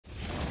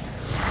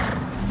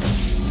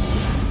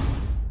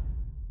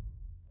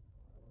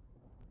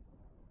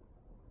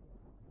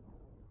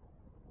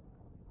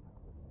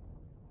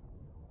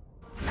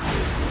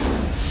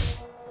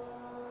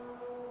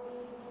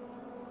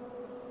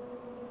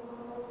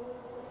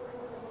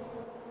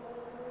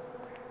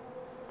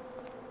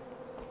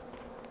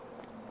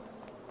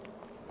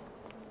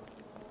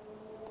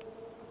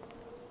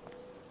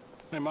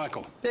Hey,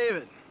 Michael.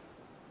 David.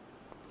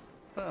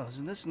 Well,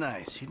 isn't this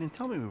nice? You didn't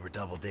tell me we were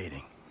double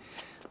dating.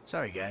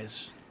 Sorry,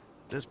 guys.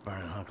 This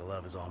burning hunk of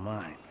love is all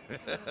mine.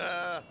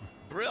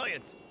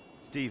 Brilliant!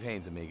 Steve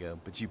Haynes, amigo,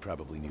 but you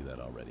probably knew that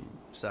already.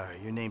 Sorry,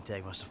 your name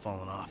tag must have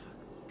fallen off.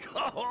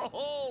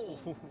 Oh,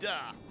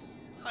 duh!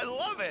 I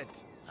love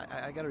it!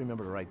 I gotta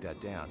remember to write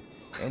that down.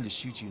 And to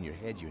shoot you in your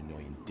head, you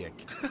annoying dick.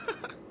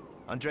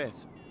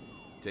 Andres,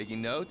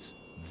 taking notes?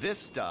 This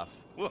stuff,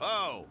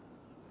 whoa!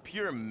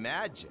 Pure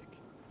magic.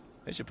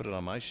 I should put it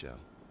on my show.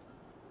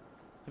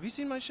 Have you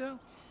seen my show?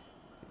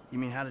 You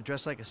mean how to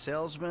dress like a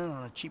salesman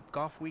on a cheap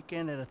golf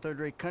weekend at a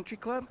third-rate country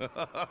club?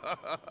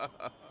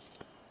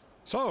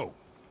 So,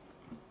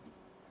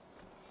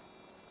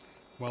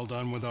 well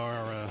done with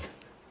our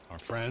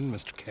friend,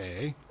 Mr.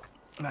 K.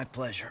 My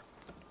pleasure.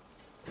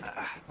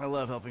 I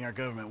love helping our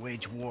government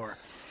wage war,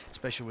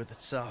 especially with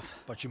itself.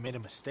 But you made a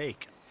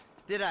mistake.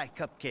 Did I,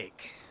 Cupcake?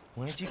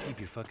 Why don't you keep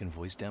your fucking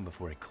voice down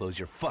before I close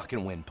your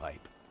fucking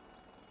windpipe?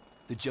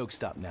 The joke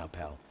stopped now,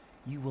 pal.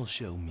 You will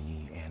show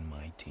me and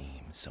my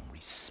team some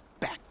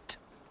respect.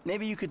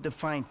 Maybe you could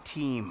define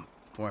team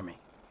for me.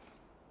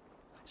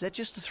 Is that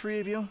just the three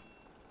of you?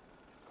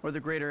 Or the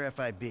greater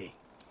FIB?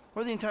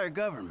 Or the entire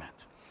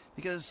government?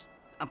 Because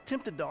I'm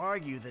tempted to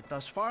argue that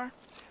thus far,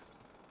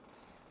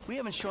 we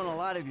haven't shown a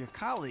lot of your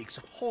colleagues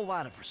a whole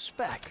lot of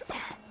respect.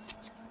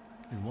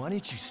 And why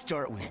don't you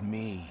start with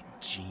me,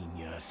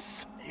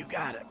 genius? You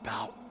got it,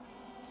 pal.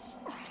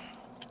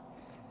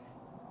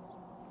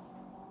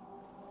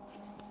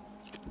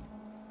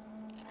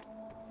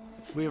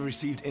 We have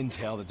received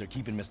intel that they're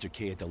keeping Mr.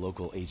 K at the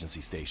local agency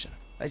station.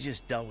 I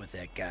just dealt with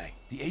that guy.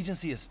 The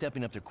agency is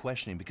stepping up their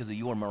questioning because of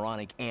your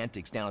moronic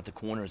antics down at the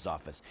coroner's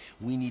office.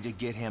 We need to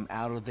get him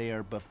out of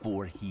there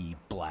before he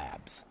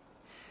blabs.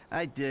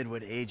 I did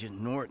what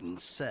Agent Norton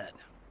said.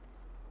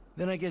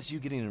 Then I guess you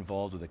getting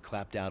involved with a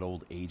clapped-out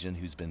old agent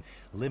who's been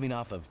living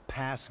off of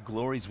past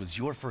glories was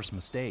your first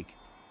mistake.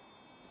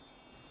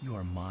 You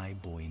are my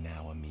boy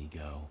now,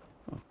 amigo.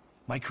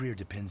 My career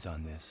depends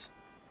on this,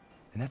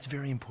 and that's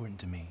very important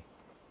to me.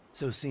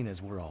 So seeing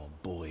as we're all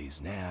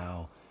boys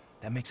now,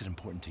 that makes it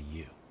important to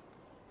you.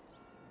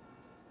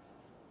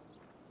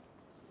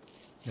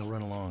 Now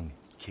run along,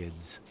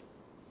 kids.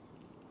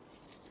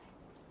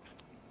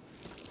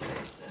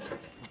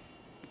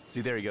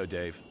 See, there you go,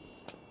 Dave.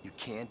 You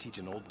can teach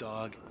an old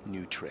dog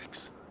new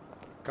tricks.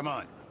 Come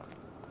on.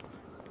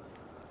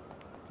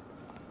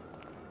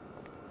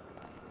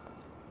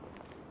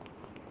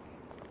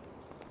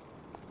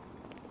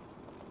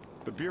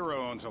 The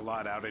Bureau owns a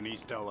lot out in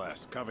East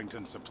LS,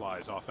 Covington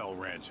Supplies off El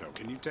Rancho.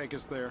 Can you take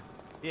us there?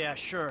 Yeah,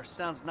 sure.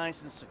 Sounds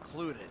nice and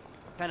secluded.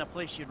 Kind of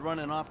place you'd run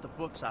an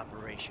off-the-books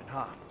operation,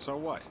 huh? So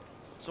what?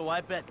 So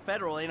I bet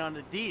federal ain't on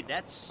the deed,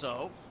 that's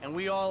so. And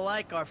we all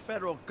like our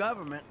federal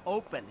government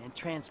open and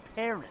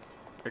transparent.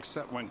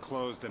 Except when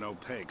closed and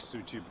opaque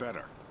suits you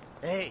better.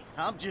 Hey,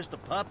 I'm just a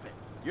puppet.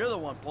 You're the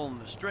one pulling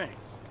the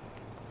strings.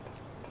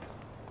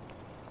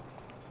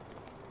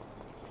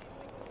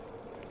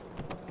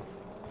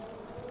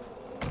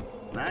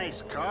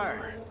 Nice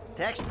car.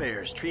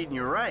 Taxpayers treating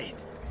you right.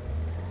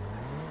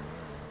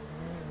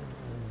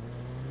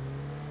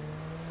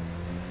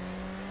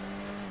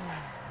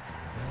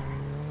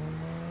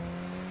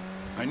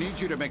 I need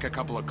you to make a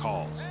couple of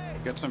calls.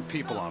 Get some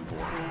people on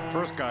board.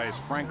 First guy is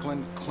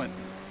Franklin Clinton.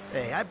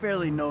 Hey, I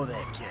barely know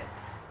that kid.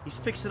 He's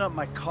fixing up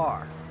my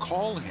car.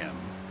 Call him,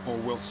 or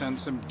we'll send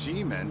some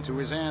G-men to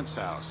his aunt's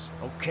house.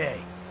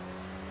 Okay.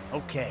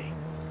 Okay.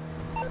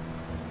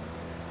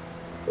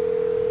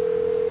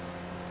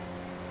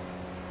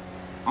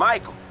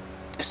 Michael,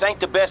 this ain't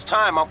the best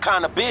time. I'm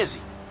kinda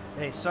busy.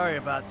 Hey, sorry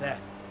about that.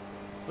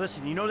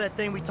 Listen, you know that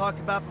thing we talked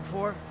about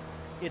before?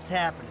 It's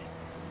happening.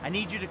 I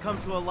need you to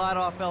come to a lot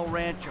off El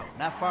Rancho,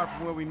 not far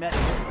from where we met.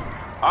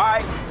 All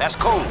right, that's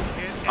cool.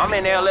 I'm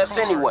in LS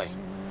anyway.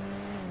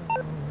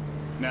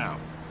 Now,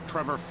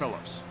 Trevor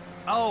Phillips.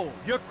 Oh,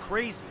 you're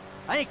crazy.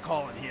 I ain't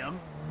calling him.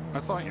 I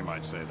thought you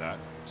might say that,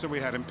 so we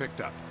had him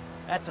picked up.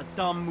 That's a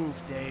dumb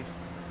move, Dave.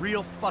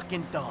 Real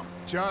fucking dumb.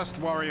 Just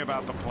worry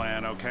about the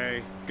plan,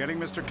 okay? Getting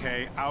Mr.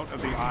 K out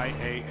of the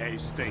IAA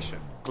station.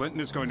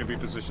 Clinton is going to be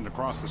positioned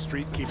across the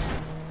street,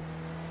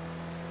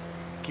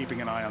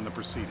 keeping an eye on the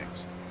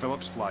proceedings.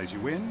 Phillips flies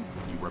you in,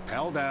 you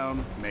rappel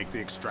down, make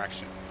the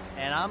extraction.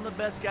 And I'm the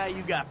best guy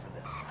you got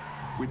for this.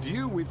 With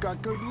you, we've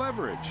got good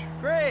leverage.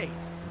 Great.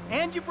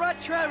 And you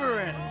brought Trevor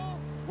in.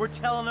 We're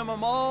telling him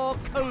I'm all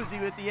cozy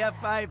with the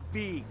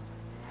FIB.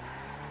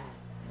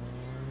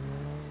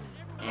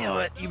 You know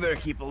what? You better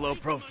keep a low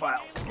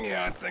profile.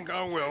 Yeah, I think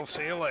I will.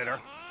 See you later.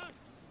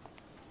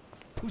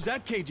 Who's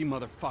that cagey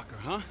motherfucker,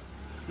 huh?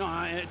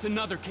 No, it's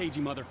another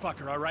cagey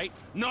motherfucker, all right?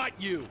 Not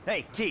you.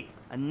 Hey, T,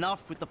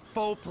 enough with the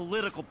faux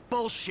political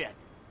bullshit.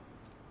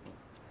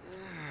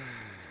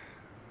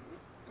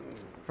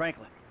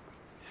 Franklin,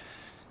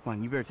 come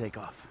on, you better take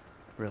off.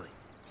 Really.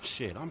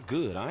 Shit, I'm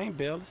good. I ain't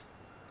bailing.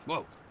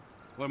 Whoa.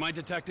 What, am I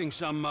detecting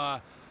some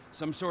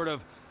sort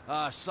of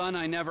son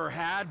I never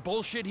had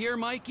bullshit here,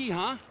 Mikey,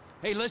 huh?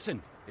 Hey,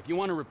 listen, If you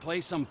want to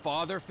replace some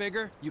father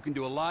figure, you can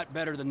do a lot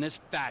better than this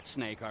fat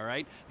snake, all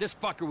right? This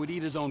fucker would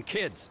eat his own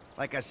kids.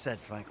 Like I said,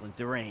 Franklin,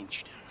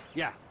 deranged.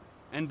 Yeah,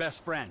 and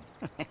best friend.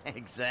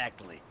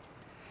 Exactly.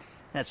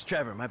 That's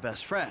Trevor, my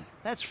best friend.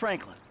 That's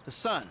Franklin, the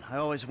son I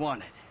always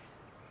wanted.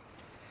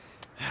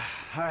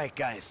 All right,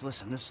 guys,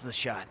 listen, this is the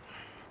shot.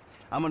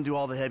 I'm gonna do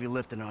all the heavy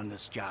lifting on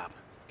this job,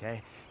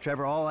 okay?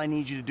 Trevor, all I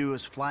need you to do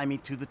is fly me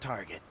to the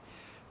target.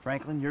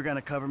 Franklin, you're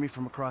gonna cover me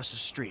from across the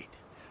street.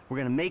 We're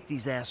gonna make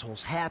these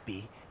assholes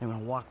happy, and we're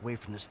gonna walk away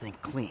from this thing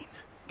clean.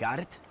 Got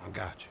it? I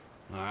got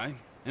you. All right?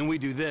 And we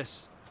do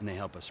this, and they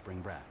help us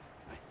spring Brad.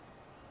 Right?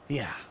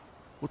 Yeah.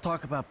 We'll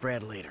talk about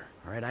Brad later,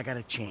 all right? I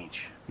gotta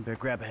change. You better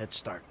grab a head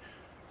start.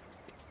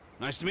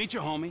 Nice to meet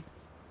you, homie.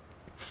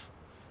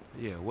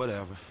 Yeah,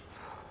 whatever.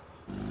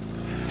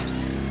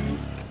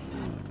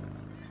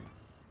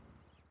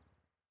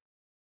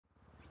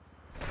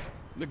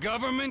 The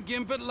government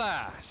gimp at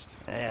last.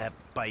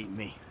 Bite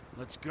me.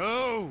 Let's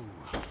go.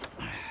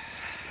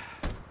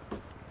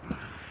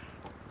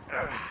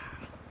 All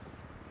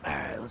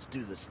right, let's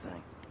do this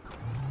thing.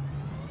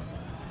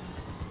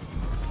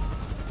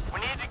 We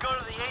need to go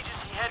to the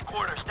agency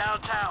headquarters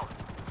downtown.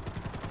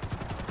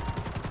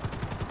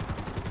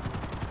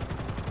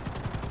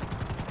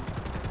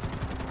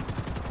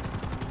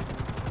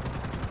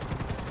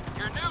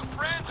 Your new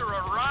friends are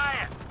a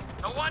riot.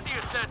 No wonder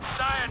you said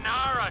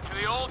sayonara to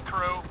the old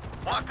crew.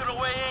 Walking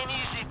away ain't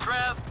easy,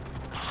 Trev.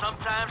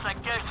 Sometimes I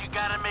guess you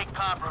gotta make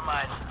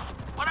compromises.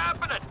 What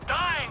happened to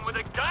dying with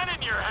a gun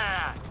in your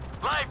hand?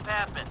 Life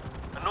happened.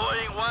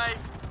 Annoying wife,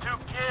 2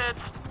 kids.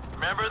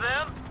 Remember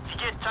them? You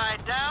get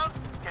tied down,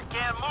 you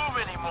can't move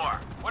anymore.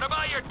 What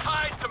about your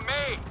ties to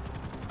me?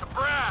 To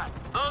Brad?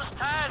 Those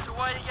ties are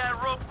why you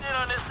got roped in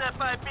on this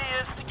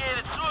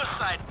FIB-instigated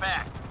suicide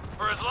pact.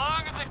 For as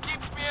long as it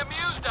keeps me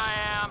amused, I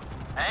am.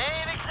 I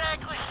ain't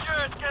exactly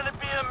sure it's gonna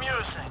be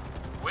amusing.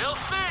 We'll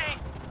see.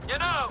 You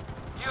know,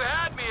 you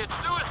had me at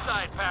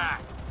suicide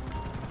pact.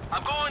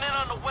 I'm going in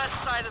on the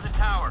west side of the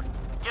tower.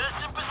 Get us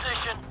in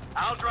position,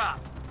 I'll drop.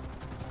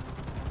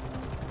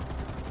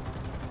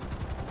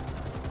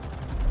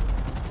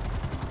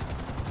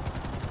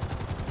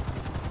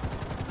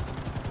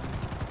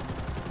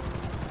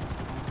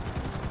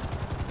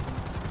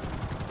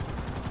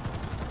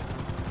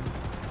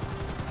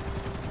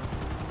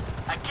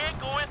 I can't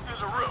go in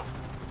through the roof.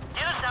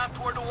 Get us out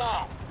toward the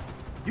wall.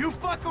 You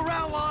fuck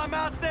around while I'm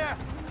out there.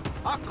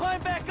 I'll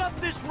climb back up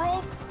this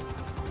rope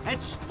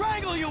and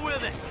strangle you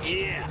with it.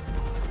 Yeah.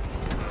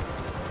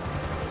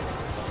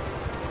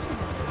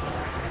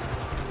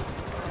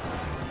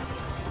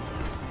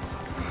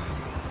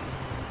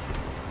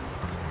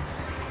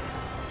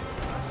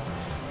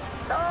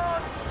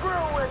 Don't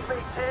screw with me,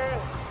 T.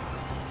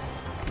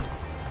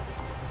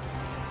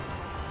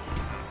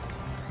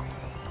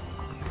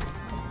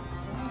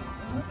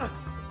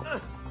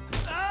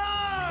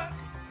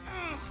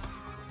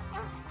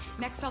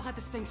 Next, I'll have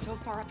this thing so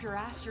far up your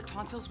ass, your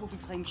tonsils will be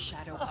playing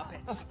shadow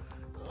puppets.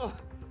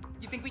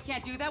 You think we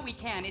can't do that? We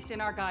can. It's in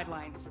our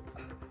guidelines.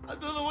 I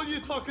don't know what you're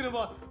talking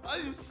about. I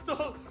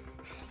installed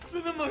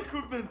cinema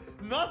equipment,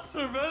 not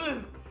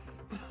surveillance.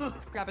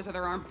 Grab his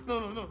other arm.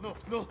 No.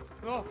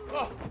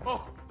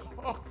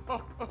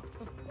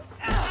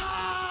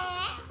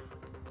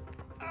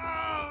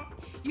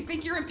 You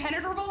think you're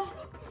impenetrable?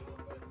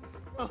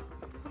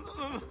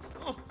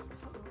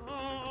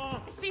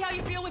 See how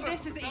you feel with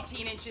this is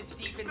 18 inches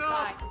deep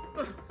inside.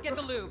 Get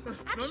the lube.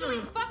 Actually,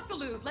 fuck the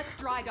lube. Let's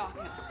dry dock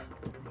him.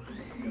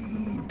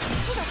 Who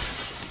the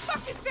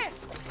fuck is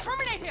this?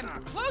 Terminate him.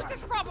 Close this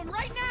problem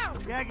right now.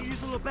 Yeah, I can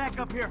use a little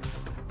backup here.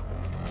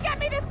 Get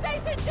me the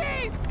station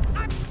chief!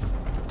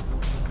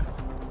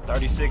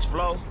 36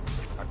 flow,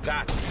 I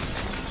got you.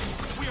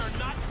 We are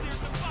not cleared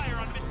to fire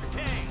on Mr. K.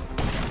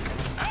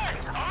 Hey,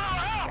 all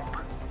help!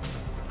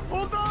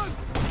 Hold on!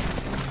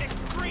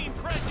 Extreme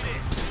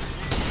prejudice!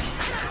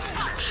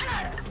 Shit!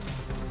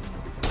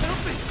 Help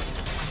me!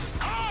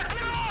 Oh,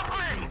 get off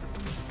me!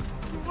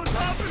 What's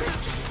happening?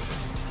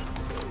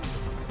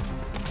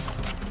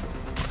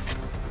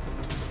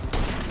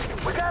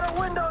 We got a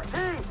window, T!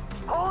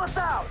 Pull us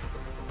out!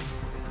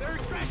 They're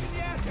extracting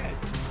the asset!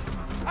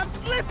 I'm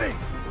slipping!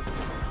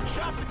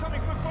 Shots are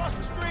coming from across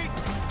the street!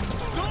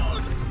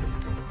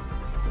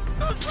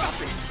 Don't drop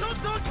me!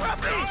 Don't drop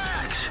me!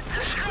 Relax!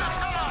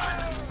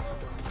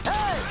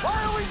 Hey, why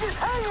are we just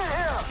hanging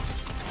here?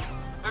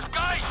 There's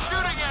guys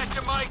shooting at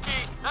you,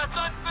 Mikey! That's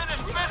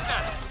unfinished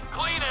business!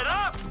 Clean it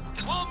up!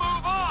 We'll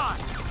move on!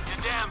 You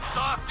damn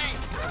softy!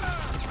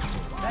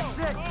 That's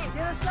it!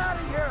 Get us out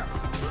of here!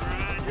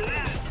 Roger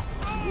that.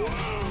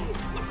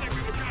 Whoa! Looks like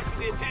we've attracted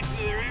the attention of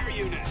their air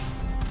unit.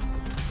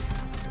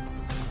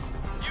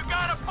 You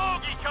got a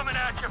bogey coming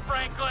at you,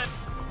 Franklin!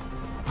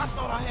 I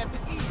thought I had the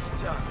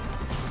easy job.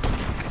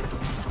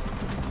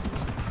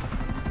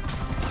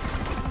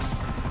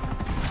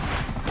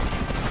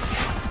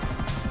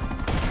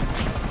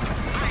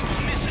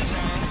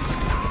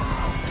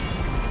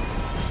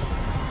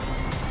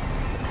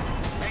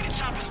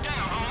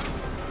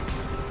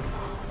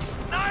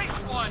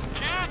 Nice one,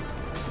 kid!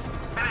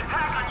 An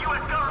attack on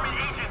U.S. government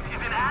agents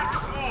is in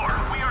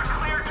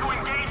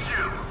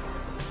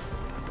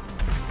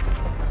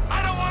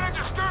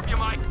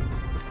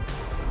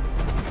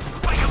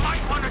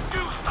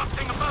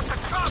about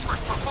the choppers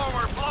before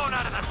we're blown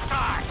out of the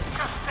sky.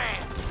 Just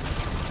saying.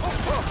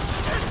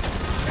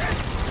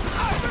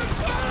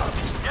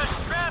 Just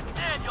strap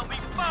in, you'll be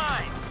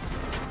fine.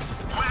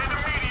 Land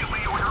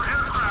immediately or your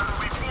aircraft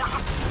will be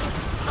forced.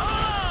 So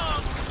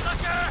long,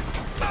 sucker!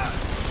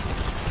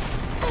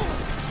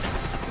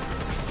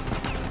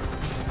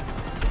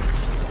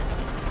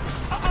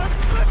 I'm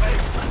slipping!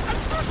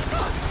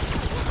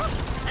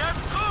 You're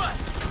good.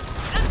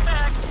 Sit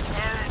back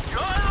and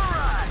enjoy the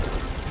ride.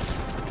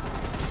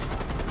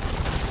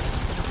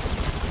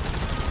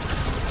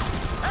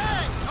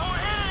 Hey, don't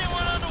hit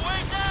anyone on the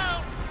way down.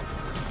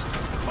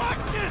 Fuck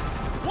this!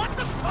 What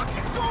the fuck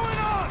is going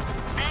on?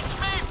 Beats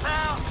me,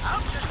 pal.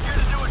 I'm just here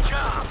to do a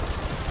job.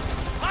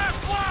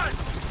 Last one!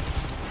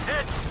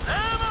 It's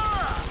them or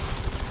us!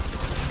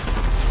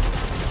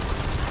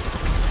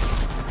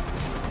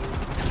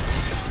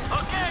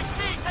 Okay, T,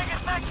 take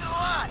us back to the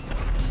lot.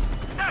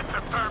 That's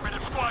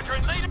affirmative,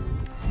 squadron leader.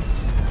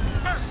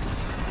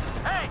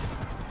 Hey,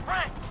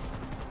 Frank.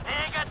 They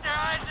ain't got their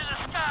eyes in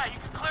the sky. You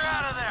can clear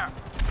out of there.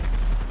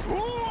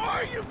 Who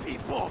are you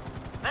people?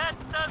 That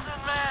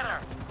doesn't matter.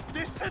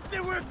 They said they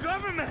were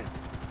government.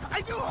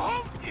 I do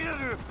home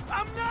theater.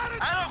 I'm not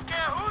a... I don't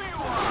care who you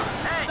are.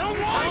 Hey, Then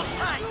why hold are you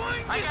tight.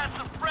 doing I this? got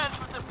some friends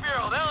with the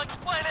Bureau. They'll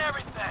explain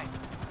everything.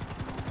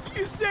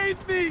 You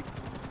saved me.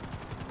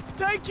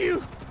 Thank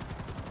you.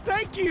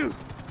 Thank you.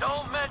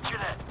 Don't mention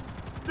it.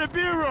 The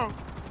Bureau.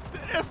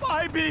 The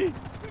FIB.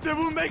 They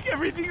will make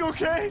everything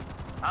okay.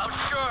 I'm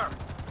sure.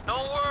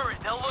 Don't worry.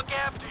 They'll look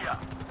after you.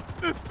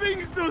 The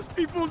things those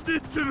people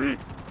did to me.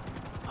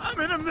 I'm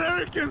an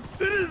American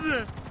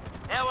citizen.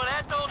 Yeah, well,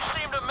 that don't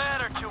seem to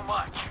matter too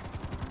much.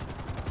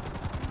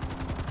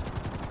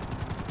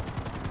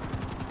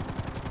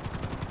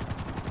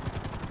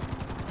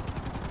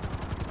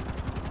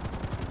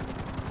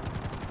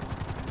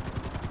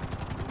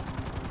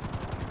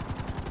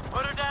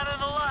 Put her down in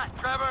the lot,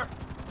 Trevor.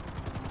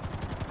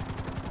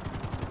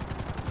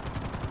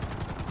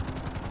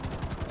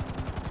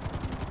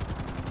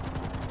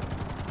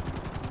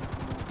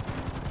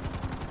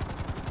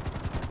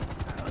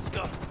 Let's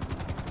go.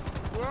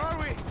 Where are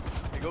we?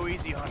 Hey, go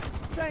easy on it.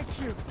 Thank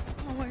you.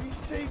 Oh, he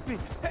saved me.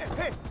 Hey,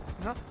 hey.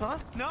 No, huh?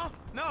 No,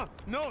 no,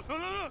 no, no,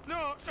 no,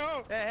 no,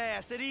 no. Hey, I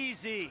said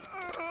easy.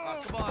 Oh,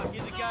 come on,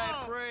 give the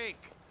guy a break.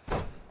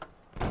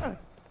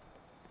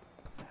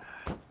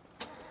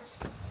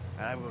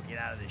 I will get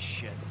out of this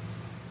shit.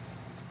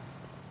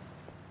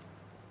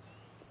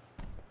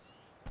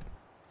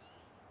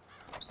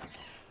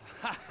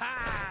 Ha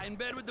ha! In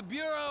bed with the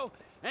Bureau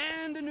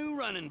and a new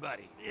running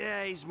buddy.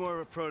 Yeah, he's more of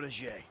a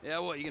protege. Yeah,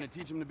 what, you gonna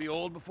teach him to be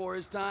old before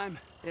his time?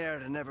 Yeah, or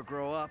to never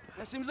grow up.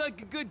 That seems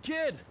like a good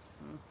kid.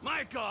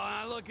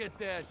 Michael, look at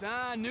this,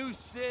 huh? New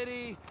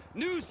city,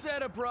 new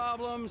set of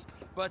problems,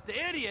 but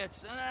the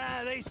idiots,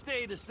 they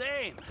stay the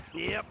same.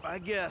 Yep, I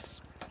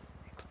guess.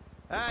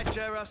 All right,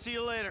 Trevor, I'll see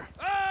you later.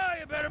 Oh,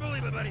 you better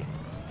believe it, buddy.